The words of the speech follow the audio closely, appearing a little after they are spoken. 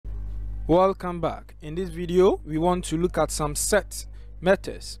Welcome back. In this video we want to look at some set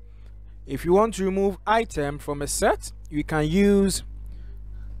methods. If you want to remove item from a set, you can use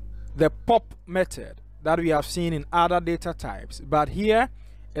the pop method that we have seen in other data types, but here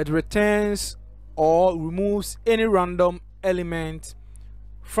it returns or removes any random element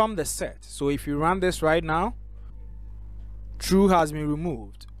from the set. So if you run this right now, true has been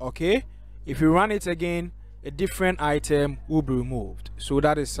removed. Okay, if you run it again, a different item will be removed. So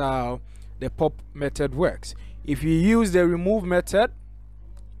that is how the pop method works. If you use the remove method,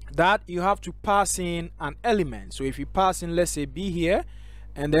 that you have to pass in an element. So if you pass in, let's say B here,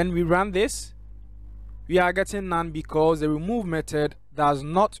 and then we run this, we are getting none because the remove method does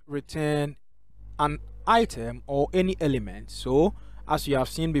not return an item or any element. So as you have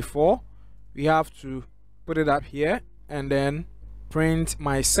seen before, we have to put it up here and then print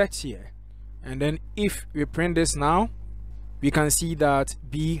my set here. And then if we print this now, we can see that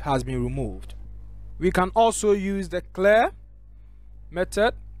B has been removed. We can also use the clear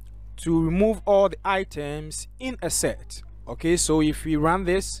method to remove all the items in a set. Okay, so if we run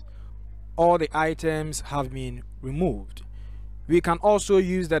this, all the items have been removed. We can also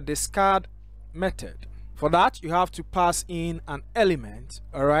use the discard method. For that, you have to pass in an element.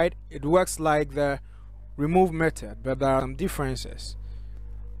 All right, it works like the remove method, but there are some differences.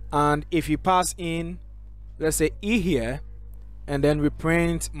 And if you pass in, let's say E here, and then we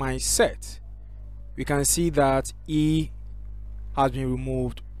print my set, we can see that E has been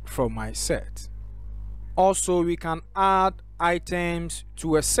removed from my set. Also, we can add items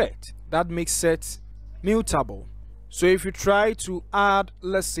to a set. That makes sets mutable. So if you try to add,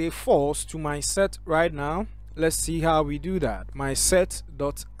 let's say, false to my set right now, let's see how we do that. My set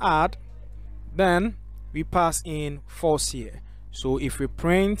dot add, then we pass in false here. So if we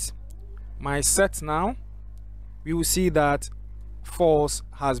print my set now, we will see that false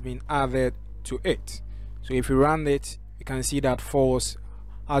has been added to it. So if we run it, you can see that false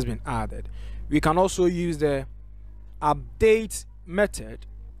has been added. We can also use the update method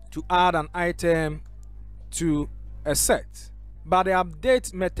to add an item to a set, but the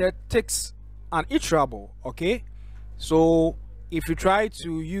update method takes an iterable. Okay, so if you try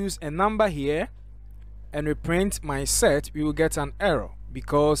to use a number here and we print my set, we will get an error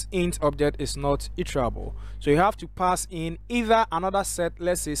because int object is not iterable. So you have to pass in either another set,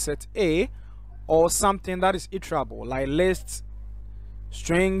 let's say set A, or something that is iterable like lists,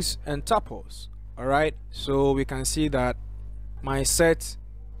 strings, and tuples. All right, so we can see that my set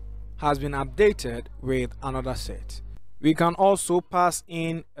has been updated with another set. We can also pass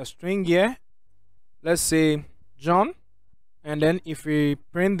in a string here, let's say John, and then if we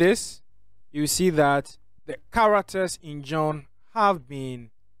print this, you see that the characters in John have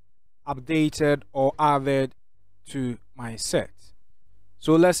been updated or added to my set.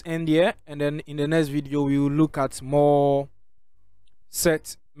 So let's end here, and then in the next video we will look at more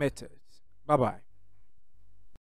set methods. Bye bye.